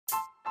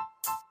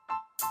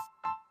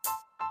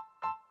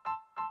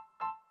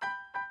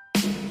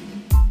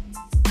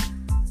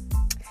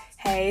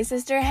Hey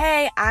sister,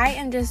 hey, I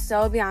am just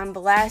so beyond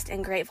blessed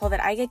and grateful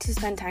that I get to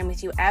spend time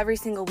with you every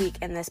single week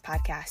in this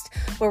podcast,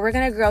 where we're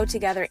going to grow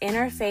together in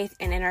our faith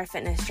and in our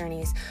fitness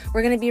journeys.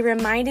 We're going to be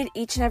reminded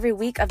each and every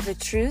week of the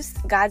truth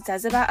God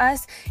says about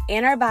us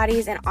and our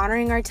bodies and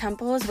honoring our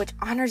temples, which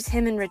honors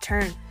Him in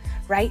return,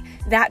 right?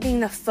 That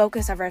being the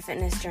focus of our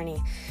fitness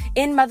journey.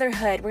 In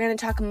motherhood, we're going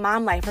to talk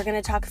mom life, we're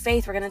going to talk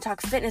faith, we're going to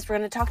talk fitness, we're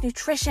going to talk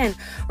nutrition.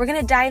 We're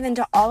going to dive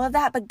into all of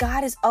that, but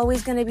God is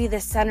always going to be the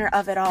center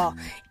of it all.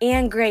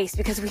 And grace,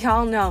 because we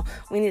all know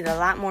we need a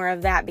lot more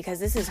of that, because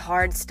this is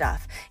hard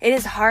stuff. It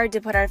is hard to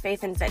put our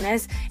faith and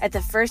fitness at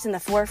the first and the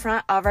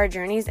forefront of our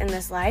journeys in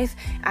this life.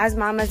 As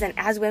mamas and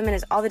as women,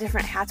 as all the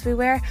different hats we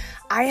wear,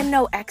 I am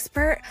no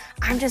expert.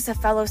 I'm just a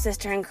fellow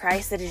sister in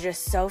Christ that is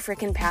just so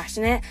freaking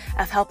passionate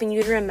of helping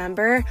you to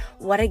remember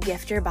what a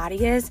gift your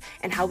body is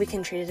and how we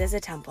can treat it as a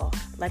temple.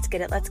 Let's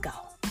get it. Let's go.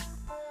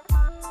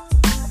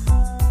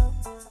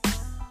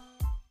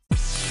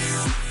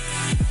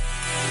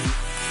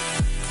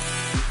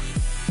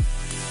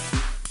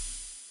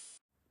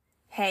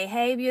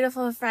 Hey,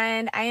 beautiful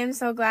friend. I am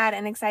so glad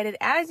and excited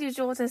as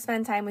usual to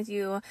spend time with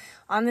you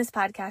on this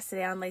podcast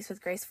today on Lace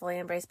with Grace Fully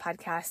Embraced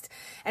podcast.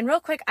 And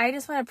real quick, I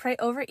just want to pray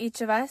over each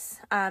of us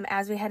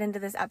as we head into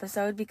this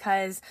episode,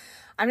 because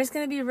I'm just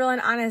going to be real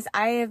and honest.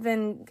 I've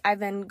been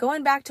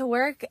going back to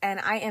work, and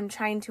I am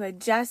trying to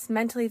adjust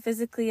mentally,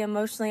 physically,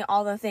 emotionally,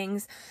 all the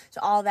things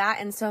to all that.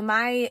 And so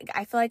I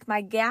feel like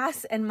my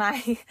gas and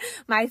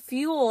my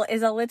fuel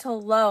is a little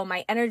low.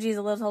 My energy is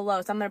a little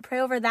low. So I'm going to pray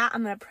over that.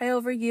 I'm going to pray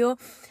over you.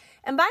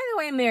 And by the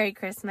way, Merry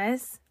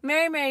Christmas.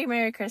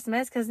 Merry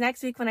Christmas, because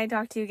next week when I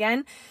talk to you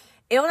again,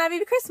 it will not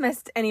be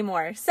Christmas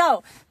anymore.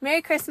 So,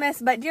 Merry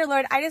Christmas. But dear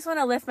Lord, I just want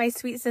to lift my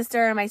sweet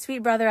sister and my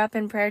sweet brother up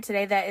in prayer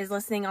today that is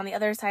listening on the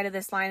other side of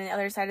this line, on the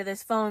other side of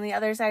this phone, on the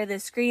other side of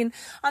this screen,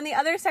 on the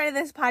other side of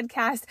this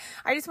podcast.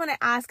 I just want to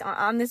ask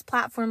on this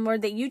platform,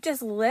 Lord, that you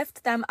just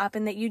lift them up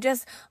and that you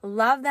just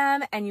love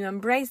them and you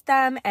embrace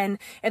them. And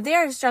if they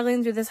are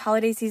struggling through this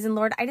holiday season,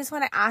 Lord, I just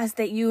want to ask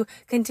that you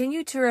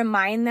continue to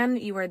remind them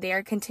that you are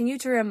there. Continue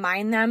to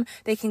remind them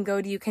they can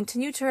go to you.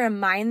 Continue to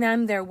remind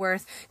them their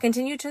worth.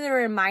 Continue to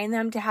remind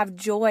them to have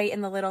joy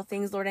in the little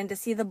things, Lord, and to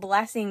see the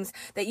blessings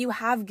that you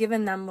have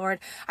given them, Lord.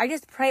 I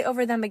just pray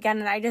over them again,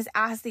 and I just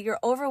ask that your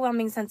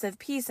overwhelming sense of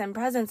peace and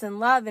presence and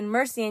love and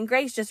mercy and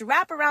grace just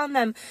wrap around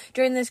them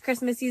during this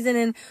Christmas season.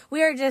 And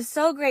we are just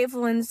so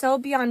grateful and so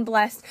beyond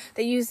blessed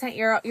that you sent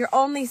your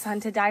only son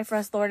to die for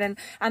us, Lord.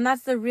 And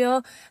that's the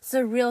real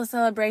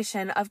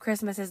celebration of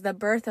Christmas, is the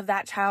birth of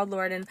that child,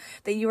 Lord, and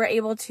that you were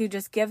able to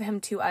just give him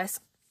to us.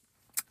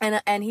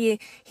 And he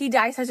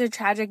died such a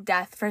tragic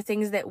death for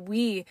things that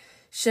we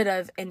should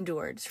have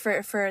endured,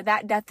 for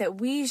that death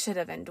that we should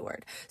have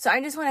endured. So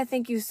I just want to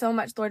thank you so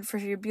much, Lord, for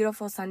your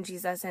beautiful son,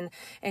 Jesus,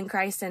 and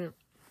Christ. And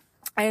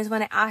I just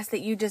want to ask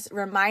that you just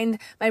remind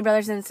my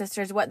brothers and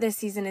sisters what this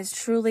season is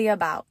truly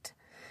about.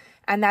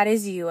 And that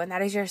is you, and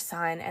that is your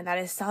son, and that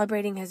is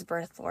celebrating his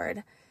birth,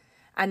 Lord.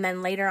 And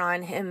then later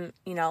on, him,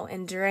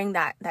 enduring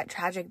that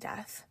tragic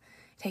death,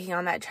 taking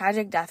on that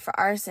tragic death for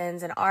our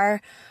sins and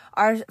our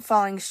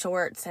falling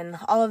shorts and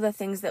all of the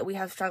things that we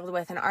have struggled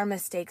with and our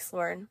mistakes,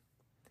 Lord.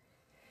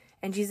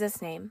 In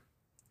Jesus' name,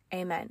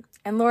 amen.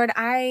 And Lord,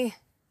 I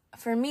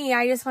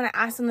just want to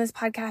ask in this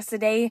podcast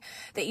today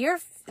that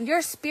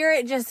your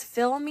spirit just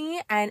fill me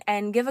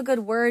and give a good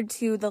word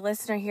to the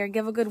listener here.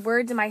 Give a good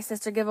word to my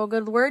sister. Give a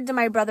good word to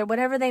my brother,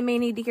 whatever they may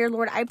need to hear,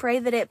 Lord. I pray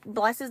that it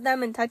blesses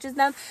them and touches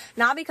them,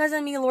 not because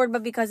of me, Lord,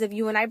 but because of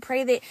you. And I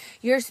pray that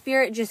your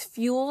spirit just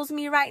fuels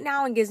me right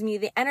now and gives me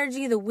the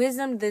energy, the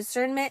wisdom, the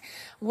discernment,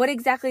 what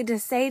exactly to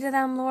say to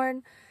them,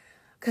 Lord.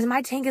 Because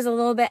my tank is a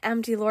little bit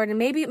empty, Lord, and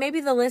maybe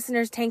the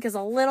listener's tank is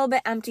a little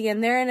bit empty,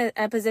 and they're in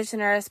a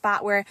position or a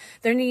spot where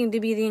they're needing to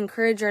be the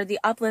encourager, the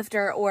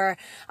uplifter, or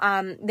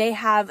they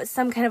have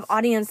some kind of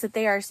audience that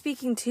they are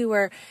speaking to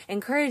or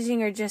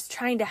encouraging or just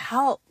trying to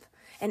help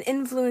and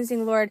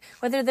influencing, Lord.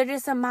 Whether they're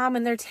just a mom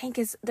and their tank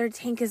is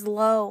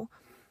low.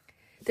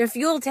 Their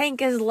fuel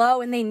tank is low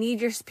and they need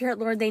your spirit,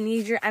 Lord. They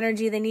need your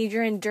energy. They need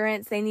your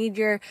endurance. They need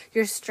your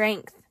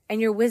strength and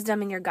your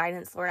wisdom and your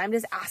guidance, Lord. I'm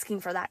just asking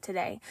for that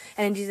today.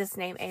 And in Jesus'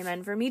 name,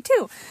 amen for me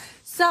too.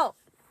 So,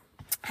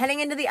 heading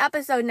into the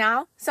episode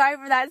now. Sorry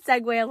for that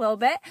segue a little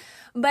bit.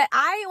 But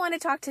I want to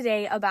talk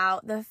today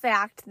about the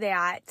fact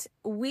that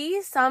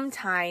we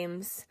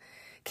sometimes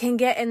can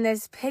get in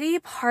this pity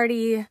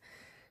party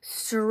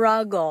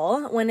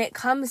struggle when it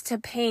comes to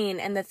pain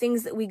and the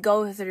things that we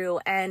go through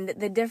and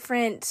the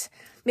different,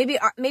 maybe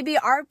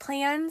our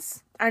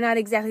plans are not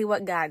exactly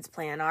what God's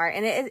plan are.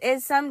 And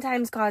it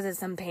sometimes causes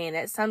some pain.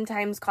 It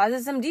sometimes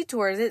causes some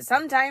detours. It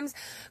sometimes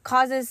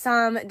causes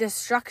some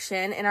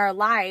destruction in our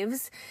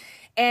lives.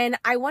 And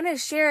I want to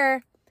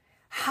share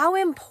how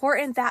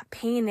important that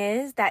pain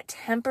is, that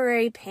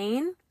temporary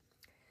pain,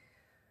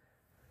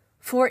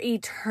 for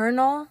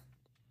eternal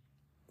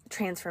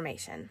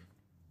transformation.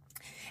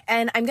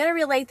 And I'm going to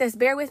relate this,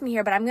 bear with me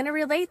here, but I'm going to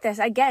relate this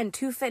again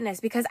to fitness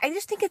because I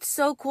just think it's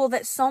so cool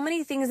that so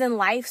many things in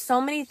life, so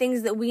many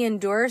things that we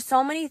endure,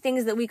 so many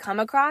things that we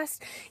come across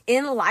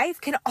in life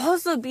can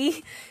also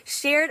be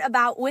shared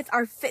about with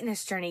our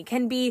fitness journey,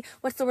 can be,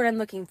 what's the word I'm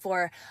looking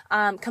for,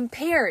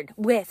 compared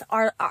with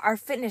our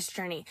fitness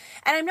journey.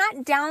 And I'm not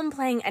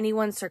downplaying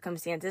anyone's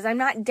circumstances. I'm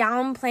not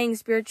downplaying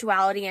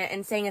spirituality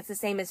and saying it's the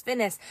same as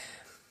fitness.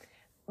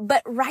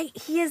 But right,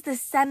 he is the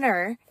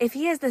center. If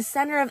he is the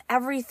center of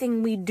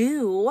everything we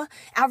do,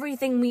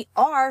 everything we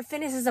are,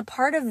 fitness is a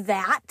part of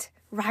that,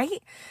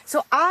 right?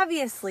 So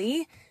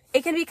obviously,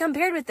 it can be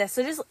compared with this.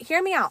 So just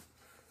hear me out.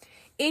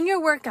 In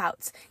your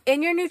workouts,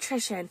 in your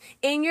nutrition,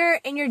 in your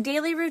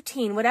daily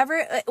routine,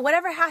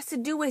 whatever has to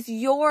do with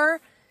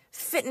your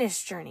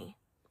fitness journey,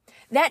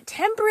 that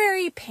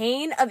temporary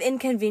pain of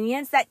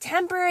inconvenience, that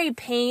temporary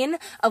pain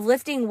of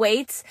lifting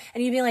weights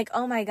and you being like,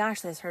 oh my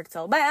gosh, this hurts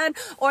so bad.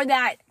 Or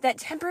that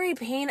temporary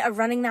pain of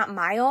running that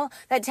mile,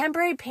 that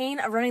temporary pain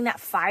of running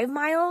that 5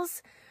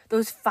 miles,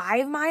 those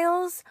 5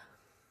 miles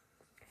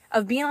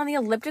of being on the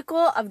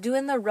elliptical, of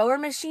doing the rower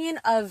machine,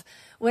 of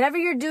whatever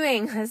you're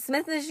doing,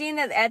 Smith machine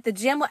at the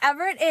gym,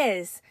 whatever it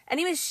is,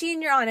 any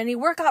machine you're on, any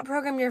workout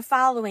program you're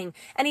following,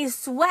 any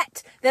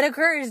sweat that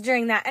occurs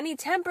during that, any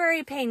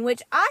temporary pain,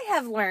 which I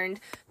have learned,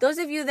 those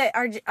of you that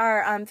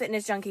are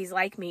fitness junkies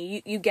like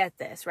me, you get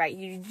this, right?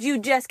 You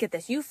just get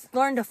this. You've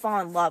learned to fall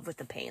in love with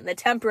the pain. The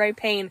temporary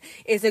pain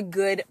is a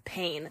good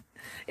pain.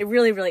 It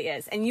really, really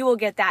is. And you will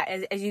get that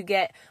as you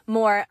get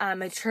more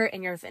mature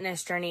in your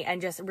fitness journey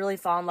and just really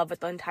fall in love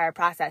with the entire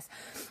process.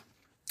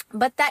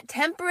 But that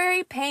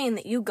temporary pain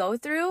that you go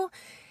through,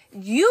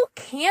 you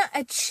can't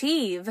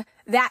achieve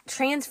that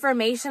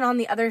transformation on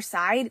the other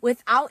side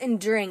without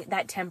enduring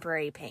that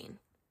temporary pain.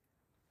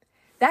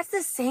 That's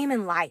the same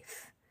in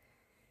life.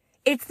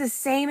 It's the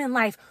same in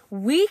life.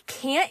 We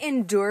can't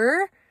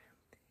endure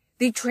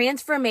the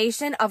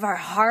transformation of our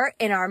heart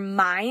and our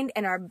mind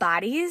and our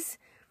bodies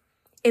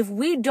if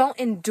we don't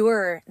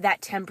endure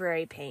that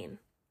temporary pain.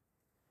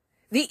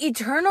 The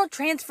eternal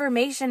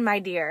transformation, my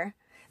dear,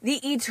 do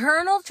you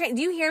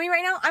hear me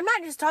right now? I'm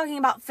not just talking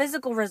about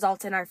physical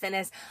results in our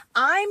fitness.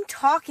 I'm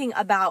talking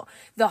about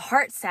the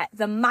heart set,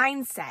 the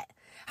mindset,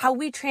 how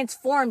we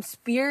transform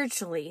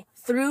spiritually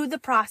through the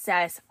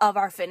process of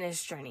our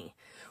fitness journey.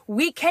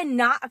 We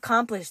cannot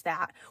accomplish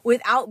that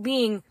without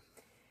being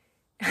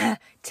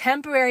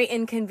temporarily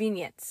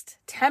inconvenienced,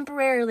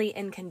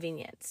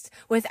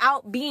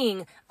 without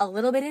being a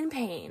little bit in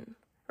pain,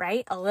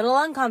 right? A little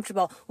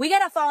uncomfortable. We got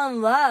to fall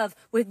in love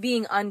with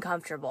being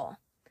uncomfortable.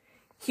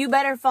 You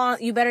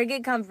better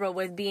get comfortable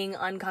with being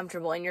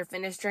uncomfortable in your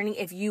fitness journey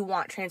if you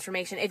want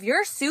transformation. If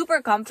you're super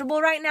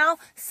comfortable right now,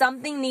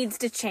 something needs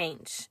to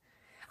change.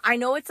 I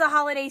know it's the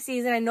holiday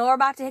season. I know we're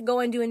about to go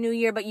into a new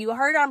year, but you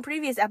heard on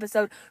previous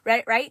episode,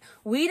 right?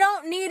 We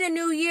don't need a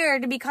new year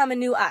to become a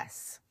new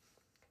us.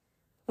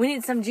 We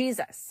need some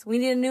Jesus. We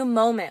need a new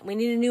moment. We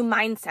need a new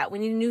mindset. We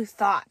need a new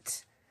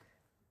thought.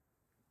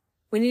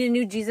 We need a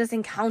new Jesus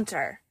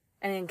encounter.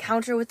 An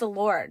encounter with the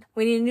Lord.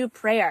 We need a new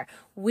prayer.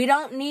 We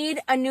don't need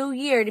a new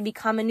year to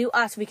become a new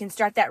us. We can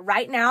start that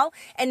right now.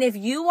 And if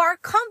you are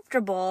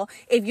comfortable,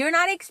 if you're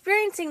not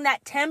experiencing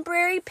that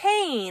temporary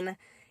pain,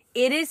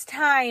 it is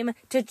time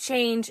to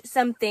change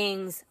some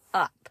things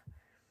up.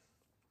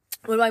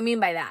 What do I mean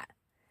by that?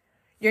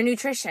 Your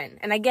nutrition.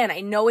 And again,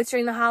 I know it's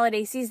during the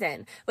holiday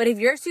season, but if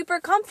you're super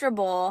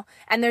comfortable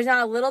and there's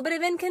not a little bit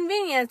of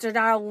inconvenience, there's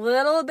not a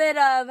little bit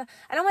of,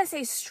 I don't want to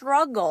say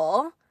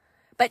struggle,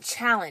 but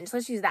challenge.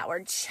 Let's use that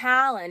word,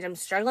 challenge. I'm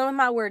struggling with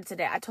my words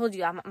today. I told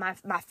you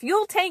my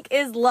fuel tank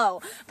is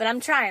low, but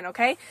I'm trying,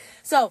 okay?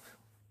 So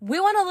we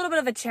want a little bit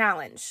of a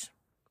challenge.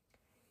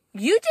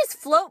 You just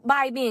float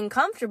by being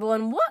comfortable,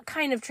 and what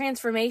kind of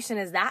transformation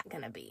is that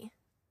going to be?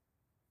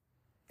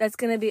 That's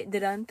going to be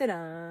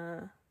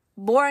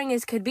boring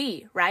as could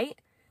be, right?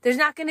 There's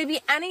not going to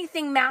be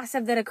anything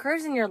massive that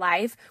occurs in your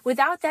life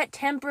without that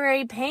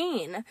temporary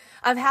pain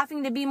of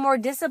having to be more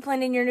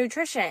disciplined in your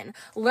nutrition,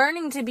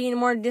 learning to be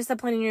more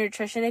disciplined in your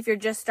nutrition. If you're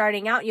just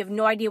starting out, you have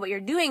no idea what you're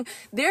doing,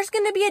 there's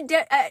going to be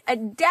a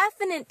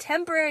definite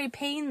temporary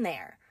pain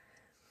there.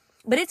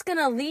 But it's going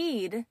to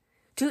lead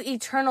to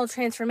eternal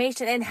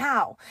transformation. And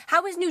how?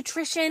 How is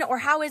nutrition or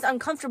how is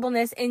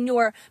uncomfortableness in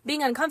your,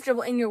 being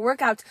uncomfortable in your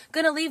workouts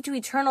going to lead to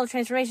eternal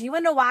transformation? You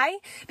want to know why?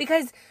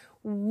 Because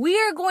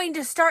we're going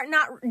to start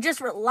not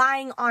just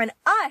relying on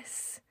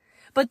us,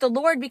 but the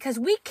Lord, because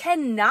we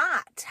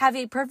cannot have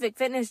a perfect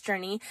fitness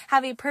journey,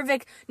 have a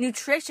perfect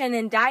nutrition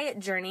and diet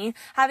journey,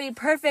 have a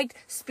perfect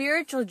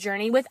spiritual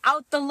journey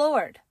without the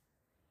Lord.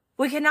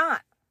 We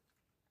cannot.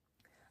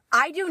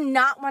 I do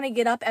not want to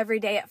get up every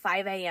day at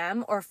 5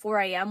 a.m. or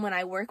 4 a.m. when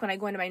I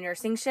go into my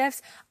nursing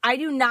shifts. I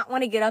do not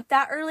want to get up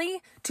that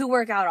early to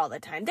work out all the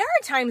time. There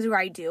are times where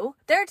I do.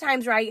 There are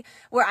times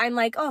where I'm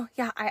like, oh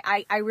yeah,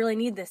 I really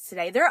need this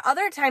today. There are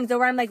other times though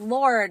where I'm like,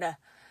 Lord,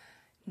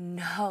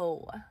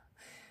 no.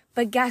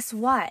 But guess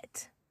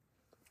what?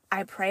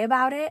 I pray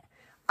about it.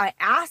 I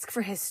ask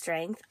for his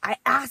strength. I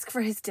ask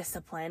for his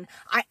discipline.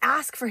 I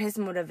ask for his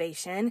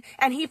motivation,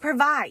 and he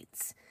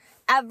provides.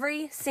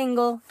 every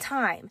single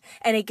time.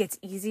 And it gets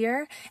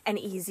easier and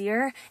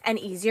easier and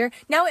easier.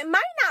 Now, it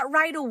might not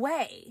right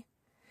away,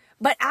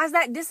 but as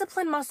that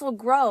discipline muscle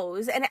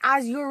grows and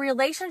as your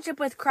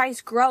relationship with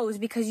Christ grows,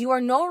 because you are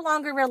no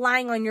longer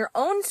relying on your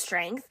own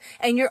strength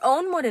and your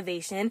own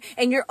motivation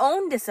and your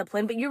own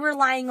discipline, but you're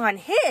relying on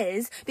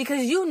His,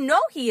 because you know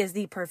He is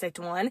the perfect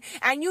one,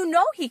 and you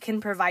know He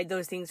can provide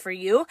those things for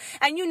you,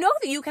 and you know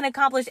that you can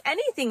accomplish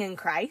anything in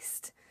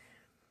Christ.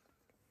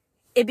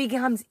 It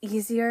becomes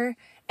easier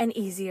and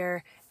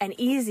easier and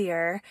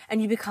easier,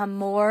 and you become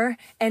more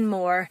and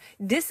more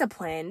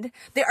disciplined.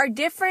 There are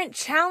different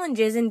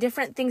challenges and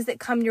different things that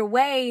come your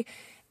way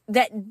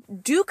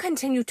that do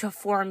continue to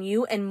form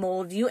you and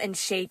mold you and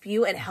shape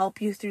you and help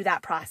you through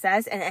that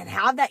process and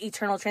have that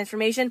eternal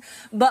transformation.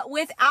 But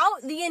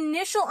without the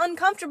initial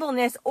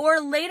uncomfortableness, or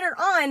later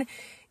on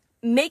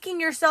making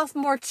yourself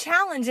more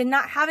challenged and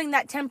not having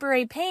that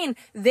temporary pain,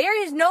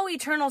 there is no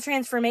eternal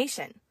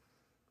transformation.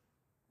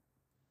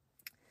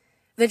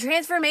 The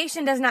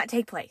transformation does not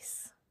take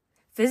place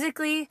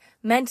physically,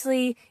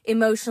 mentally,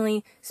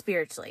 emotionally,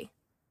 spiritually.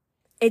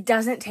 It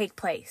doesn't take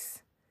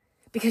place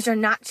because you're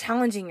not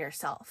challenging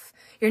yourself.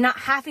 You're not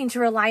having to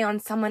rely on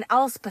someone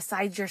else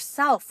besides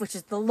yourself, which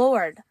is the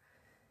Lord.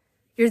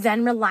 You're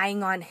then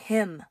relying on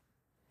Him.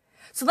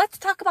 So let's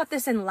talk about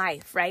this in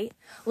life, right?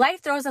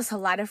 Life throws us a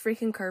lot of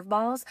freaking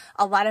curveballs,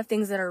 a lot of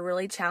things that are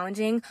really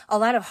challenging, a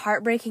lot of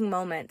heartbreaking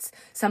moments,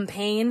 some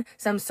pain,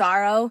 some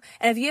sorrow.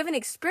 And if you haven't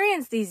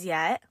experienced these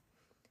yet,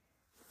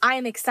 I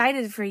am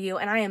excited for you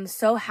and I am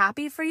so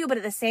happy for you. But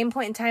at the same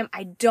point in time,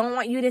 I don't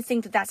want you to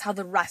think that that's how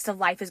the rest of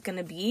life is going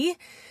to be,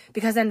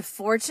 because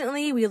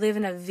unfortunately we live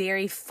in a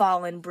very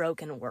fallen,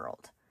 broken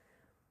world.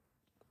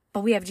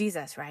 But we have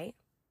Jesus, right?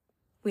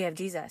 We have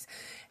Jesus.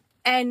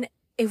 And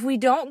if we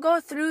don't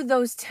go through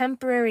those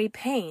temporary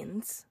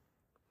pains,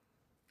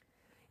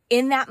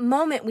 in that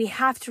moment, we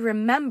have to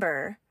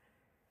remember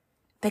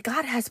that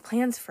God has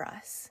plans for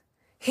us.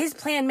 His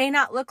plan may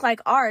not look like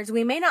ours.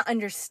 We may not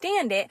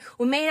understand it.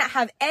 We may not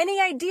have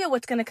any idea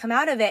what's going to come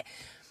out of it.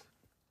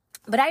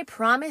 But I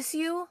promise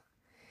you,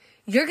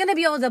 you're going to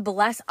be able to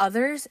bless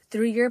others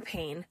through your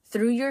pain,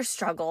 through your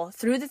struggle,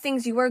 through the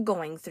things you are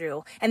going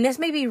through. And this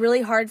may be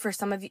really hard for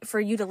some of you,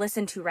 for you to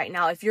listen to right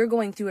now. If you're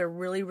going through a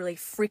really, really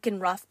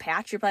freaking rough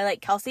patch, you're probably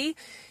like, Kelsey,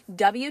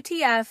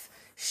 WTF,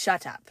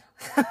 shut up.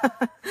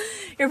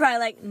 You're probably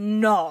like,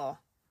 no.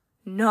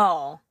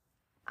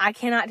 I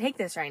cannot take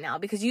this right now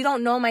because you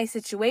don't know my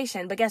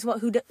situation. But guess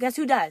what? Guess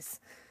who does?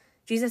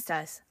 Jesus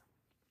does.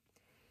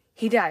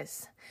 He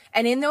does.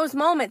 And in those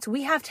moments,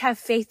 we have to have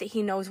faith that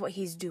He knows what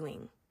He's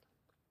doing.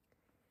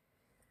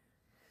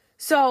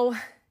 So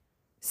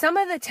some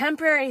of the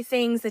temporary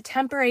things, the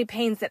temporary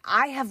pains that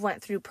I have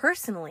went through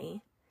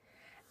personally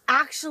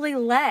actually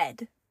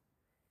led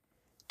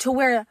to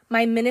where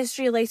my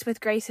ministry Laced with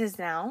Grace is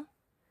now,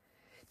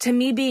 to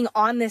me being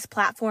on this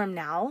platform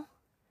now,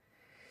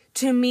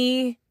 to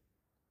me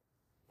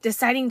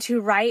deciding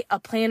to write a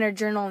planner,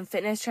 journal, and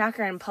fitness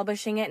tracker and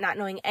publishing it, not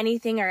knowing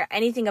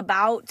anything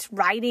about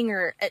writing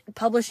or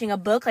publishing a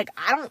book. Like,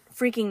 I don't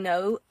freaking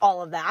know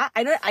all of that.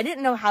 I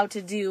didn't know how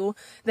to do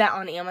that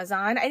on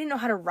Amazon. I didn't know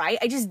how to write.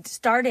 I just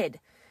started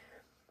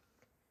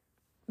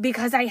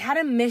because I had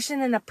a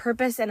mission and a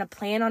purpose and a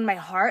plan on my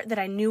heart that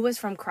I knew was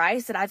from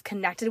Christ, that I've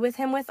connected with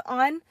Him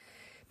on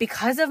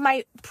because of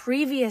my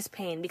previous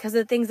pain, because of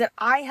the things that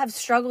I have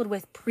struggled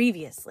with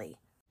previously.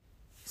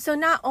 So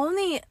not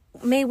only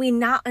may we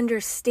not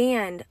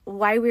understand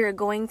why we are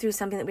going through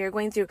something that we are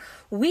going through,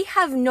 we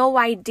have no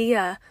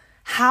idea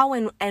how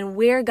and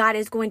where God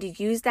is going to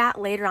use that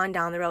later on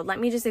down the road. Let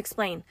me just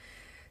explain.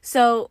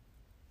 So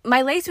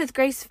my Laced with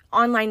Grace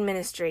online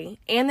ministry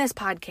and this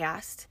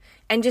podcast,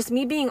 and just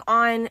me being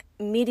on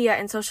media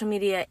and social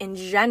media in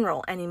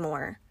general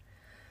anymore,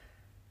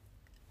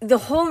 the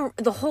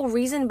whole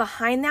reason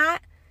behind that,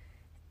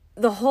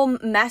 the whole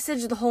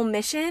message, the whole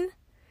mission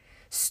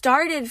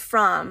started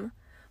from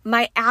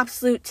my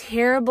absolute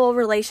terrible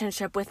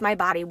relationship with my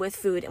body, with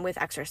food, and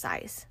with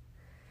exercise,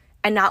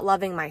 and not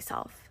loving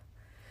myself.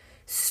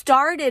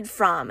 Started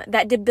from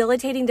that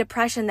debilitating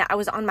depression that I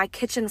was on my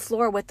kitchen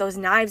floor with those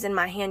knives in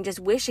my hand, just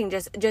wishing,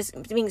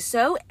 just being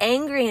so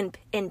angry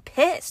and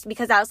pissed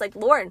because I was like,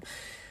 Lord,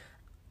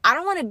 I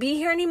don't want to be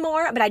here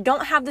anymore, but I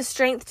don't have the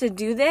strength to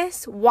do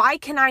this. Why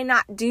can I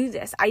not do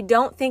this? I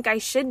don't think I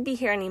should be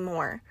here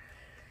anymore.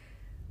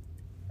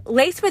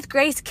 Laced with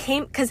Grace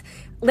came because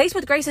Laced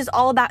with Grace is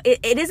all about,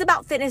 it is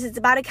about fitness. It's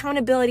about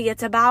accountability.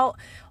 It's about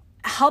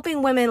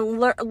helping women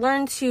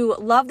learn to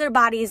love their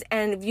bodies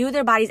and view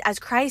their bodies as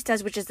Christ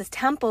does, which is this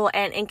temple,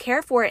 and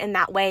care for it in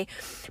that way.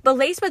 But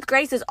Laced with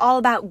Grace is all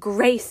about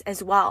grace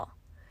as well,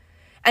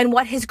 and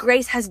what His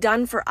grace has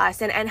done for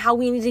us, and how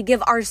we need to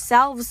give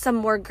ourselves some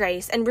more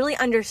grace and really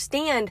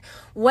understand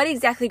what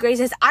exactly grace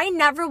is. I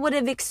never would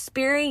have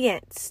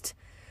experienced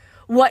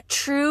what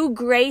true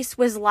grace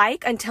was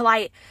like until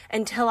I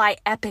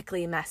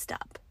epically messed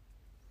up.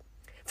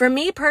 For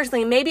me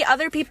personally, maybe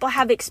other people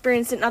have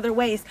experienced it in other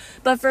ways,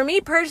 but for me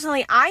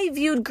personally, I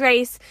viewed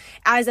grace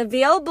as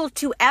available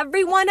to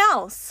everyone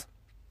else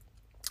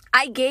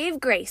I gave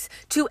grace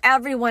to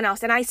everyone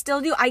else, and I still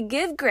do. I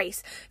give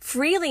grace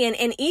freely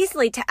and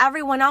easily to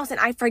everyone else, and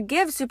I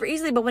forgive super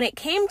easily. But when it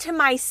came to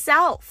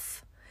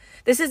myself,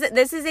 this is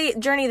a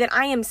journey that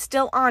I am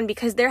still on,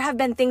 because there have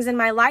been things in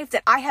my life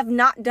that I have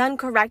not done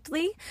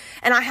correctly,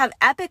 and I have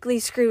epically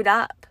screwed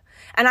up,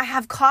 and I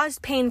have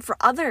caused pain for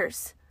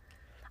others.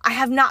 I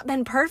have not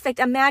been perfect.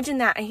 Imagine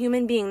that, a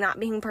human being not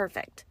being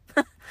perfect,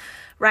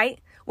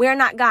 right? We are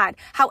not God.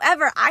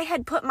 However, I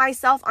had put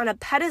myself on a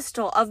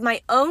pedestal of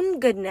my own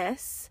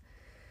goodness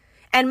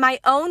and my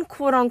own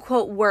quote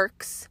unquote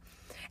works.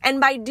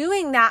 And by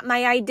doing that,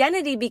 my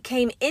identity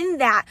became in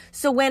that.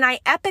 So when I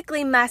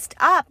epically messed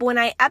up, when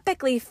I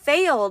epically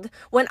failed,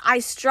 when I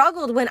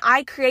struggled, when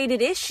I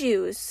created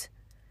issues,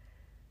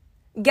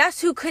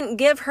 guess who couldn't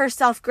give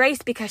herself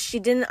grace because she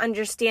didn't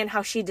understand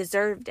how she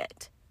deserved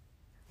it?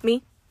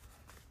 Me.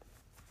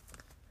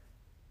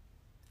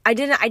 I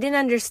didn't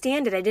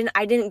understand it.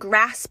 I didn't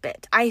grasp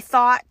it. I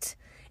thought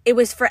it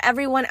was for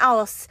everyone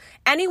else.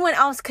 Anyone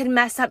else could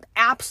mess up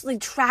absolutely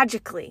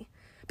tragically,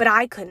 but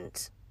I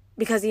couldn't,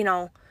 because,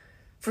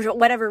 for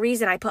whatever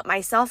reason, I put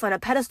myself on a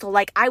pedestal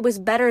like I was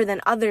better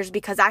than others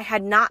because I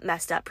had not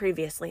messed up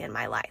previously in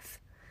my life.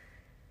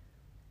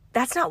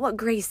 That's not what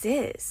grace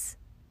is.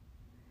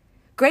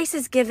 Grace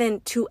is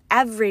given to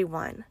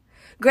everyone.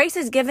 Grace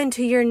is given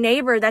to your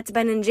neighbor that's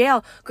been in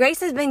jail. Grace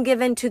has been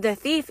given to the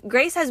thief.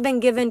 Grace has been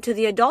given to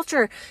the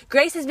adulterer.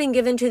 Grace has been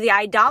given to the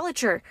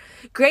idolater.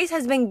 Grace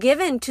has been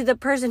given to the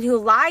person who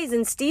lies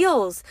and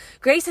steals.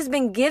 Grace has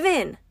been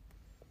given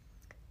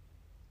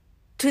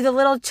to the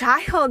little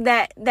child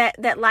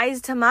that lies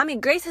to mommy.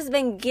 Grace has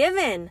been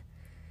given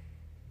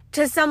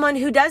to someone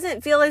who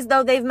doesn't feel as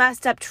though they've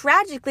messed up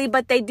tragically,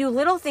 but they do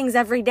little things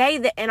every day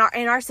that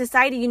in our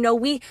society,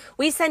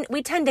 we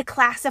tend to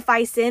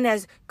classify sin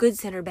as good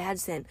sin or bad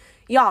sin.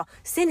 Y'all,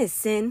 sin is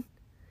sin.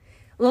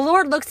 The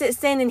Lord looks at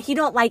sin and he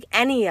don't like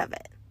any of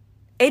it.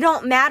 It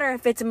don't matter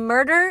if it's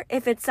murder,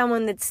 if it's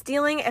someone that's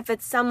stealing, if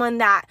it's someone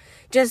that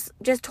just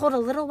told a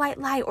little white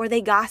lie or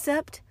they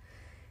gossiped.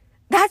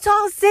 That's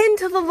all sin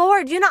to the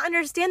Lord. You not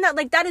understand that?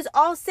 Like, that is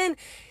all sin.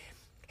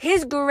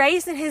 His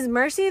grace and his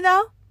mercy,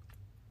 though,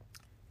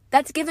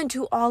 that's given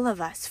to all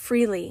of us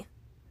freely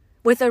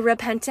with a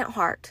repentant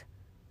heart.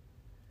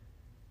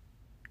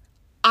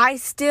 I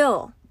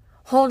still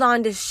hold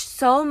on to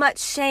so much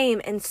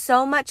shame and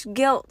so much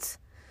guilt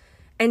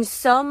and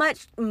so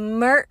much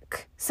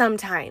murk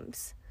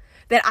sometimes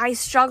that I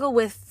struggle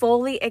with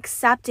fully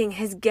accepting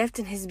his gift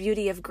and his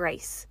beauty of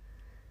grace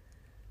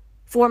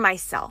for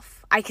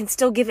myself. I can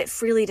still give it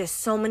freely to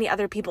so many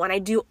other people, and I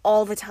do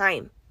all the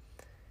time.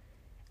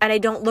 And I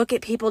don't look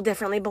at people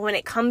differently, but when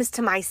it comes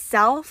to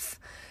myself,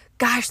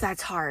 gosh,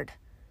 that's hard.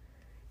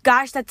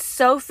 Gosh, that's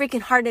so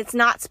freaking hard. It's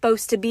not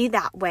supposed to be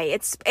that way.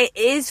 It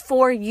is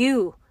for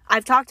you.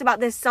 I've talked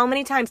about this so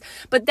many times,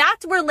 but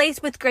that's where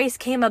Laced with Grace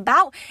came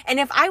about. And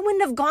if I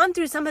wouldn't have gone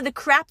through some of the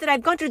crap that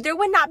I've gone through, there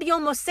would not be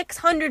almost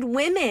 600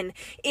 women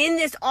in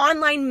this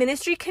online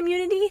ministry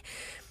community.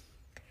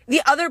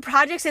 The other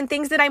projects and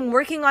things that I'm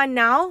working on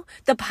now,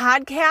 the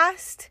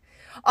podcast,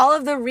 all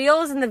of the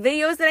reels and the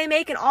videos that I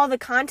make and all the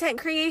content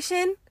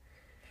creation.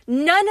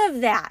 None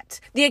of that,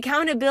 the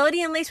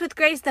accountability in Laced with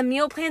Grace, the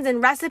meal plans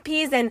and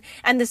recipes and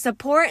the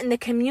support and the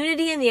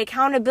community and the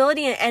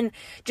accountability and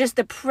just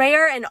the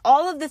prayer and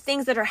all of the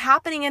things that are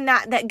happening in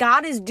that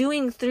God is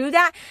doing through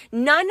that,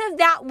 none of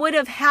that would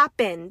have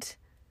happened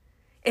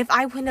if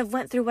I wouldn't have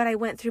went through what I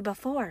went through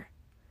before.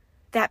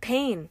 That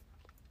pain.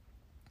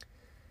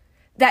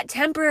 That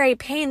temporary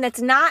pain that's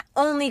not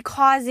only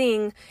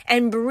causing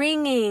and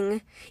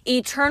bringing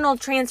eternal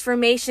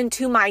transformation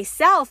to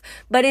myself,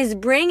 but is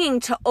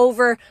bringing to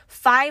over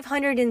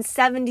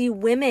 570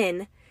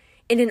 women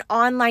in an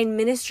online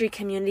ministry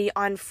community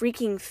on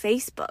freaking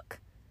Facebook.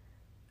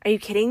 Are you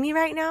kidding me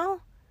right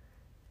now?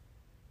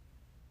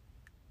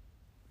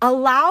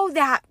 Allow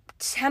that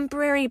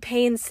temporary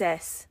pain,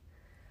 sis,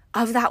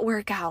 of that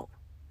workout,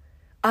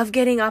 of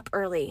getting up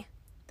early,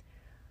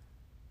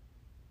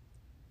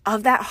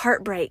 of that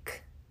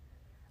heartbreak,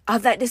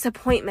 of that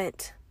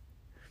disappointment.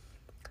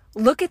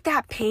 Look at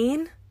that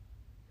pain,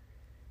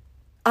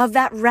 of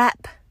that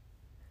rep,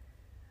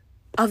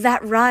 of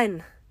that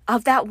run,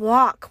 of that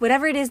walk,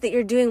 whatever it is that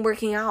you're doing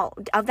working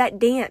out, of that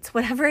dance,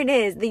 whatever it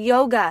is, the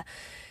yoga.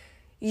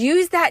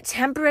 Use that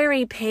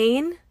temporary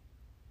pain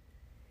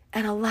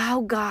and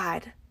allow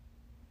God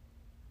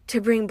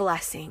to bring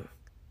blessing,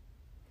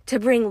 to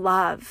bring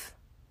love,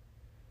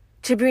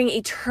 to bring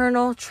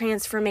eternal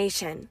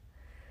transformation.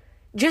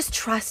 Just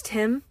trust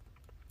him.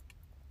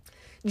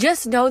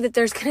 Just know that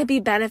there's going to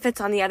be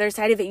benefits on the other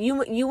side of it.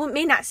 You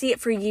may not see it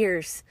for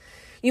years.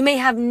 You may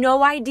have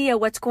no idea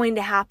what's going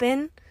to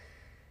happen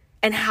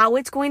and how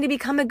it's going to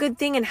become a good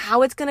thing and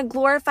how it's going to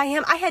glorify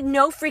him. I had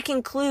no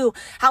freaking clue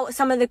how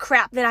some of the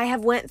crap that I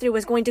have went through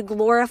was going to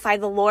glorify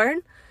the Lord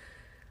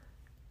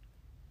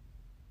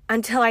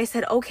until I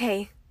said,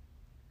 okay,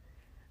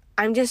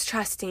 I'm just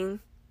trusting.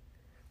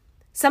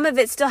 Some of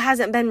it still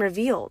hasn't been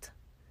revealed.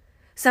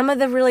 Some of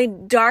the really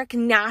dark,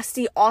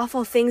 nasty,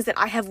 awful things that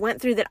I have went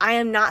through that I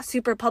am not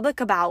super public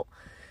about,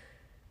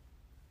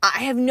 I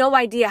have no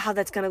idea how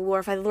that's going to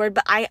glorify the Lord,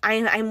 but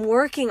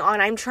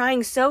I'm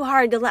trying so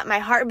hard to let my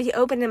heart be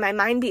open and my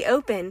mind be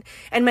open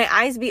and my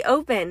eyes be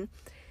open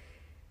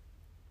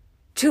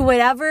to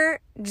whatever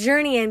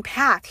journey and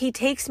path he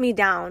takes me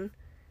down,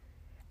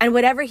 and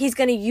whatever he's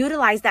going to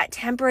utilize that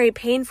temporary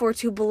pain for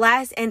to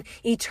bless and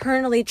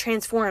eternally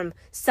transform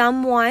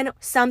someone,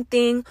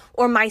 something,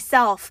 or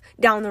myself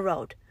down the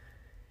road.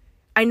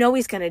 I know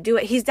he's going to do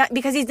it.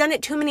 Because he's done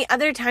it too many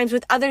other times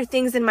with other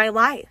things in my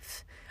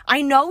life.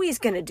 I know he's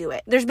going to do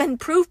it. There's been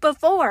proof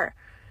before.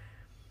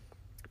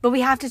 But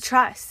we have to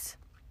trust.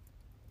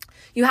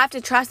 You have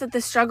to trust that the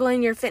struggle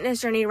in your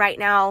fitness journey right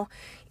now,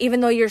 even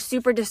though you're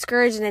super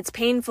discouraged and it's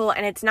painful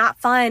and it's not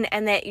fun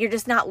and that you're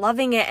just not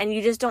loving it and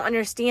you just don't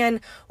understand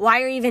why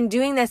you're even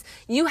doing this,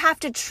 you have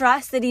to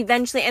trust that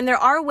eventually, and there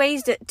are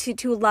ways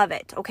to love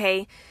it,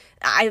 okay?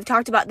 I've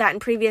talked about that in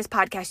previous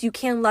podcasts. You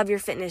can love your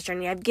fitness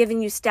journey. I've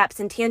given you steps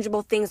and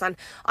tangible things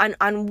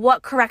on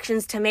what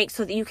corrections to make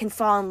so that you can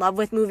fall in love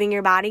with moving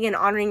your body and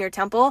honoring your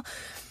temple.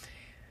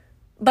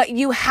 But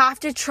you have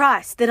to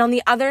trust that on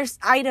the other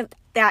side of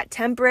that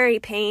temporary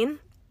pain,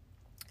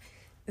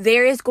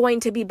 there is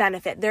going to be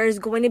benefit. There is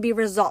going to be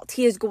result.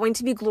 He is going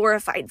to be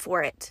glorified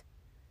for it,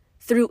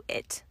 through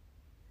it.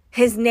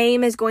 His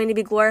name is going to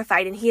be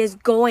glorified, and he is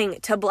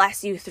going to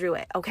bless you through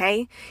it,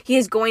 okay? He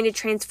is going to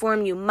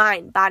transform you,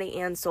 mind, body,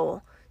 and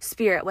soul,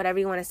 spirit, whatever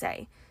you want to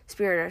say,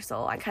 spirit or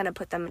soul. I kind of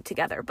put them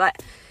together,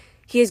 but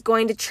he is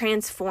going to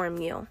transform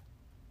you.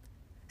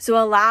 So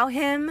allow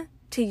him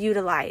to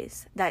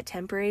utilize that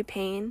temporary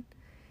pain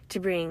to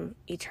bring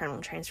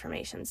eternal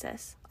transformation,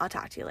 sis. I'll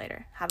talk to you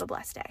later. Have a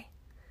blessed day.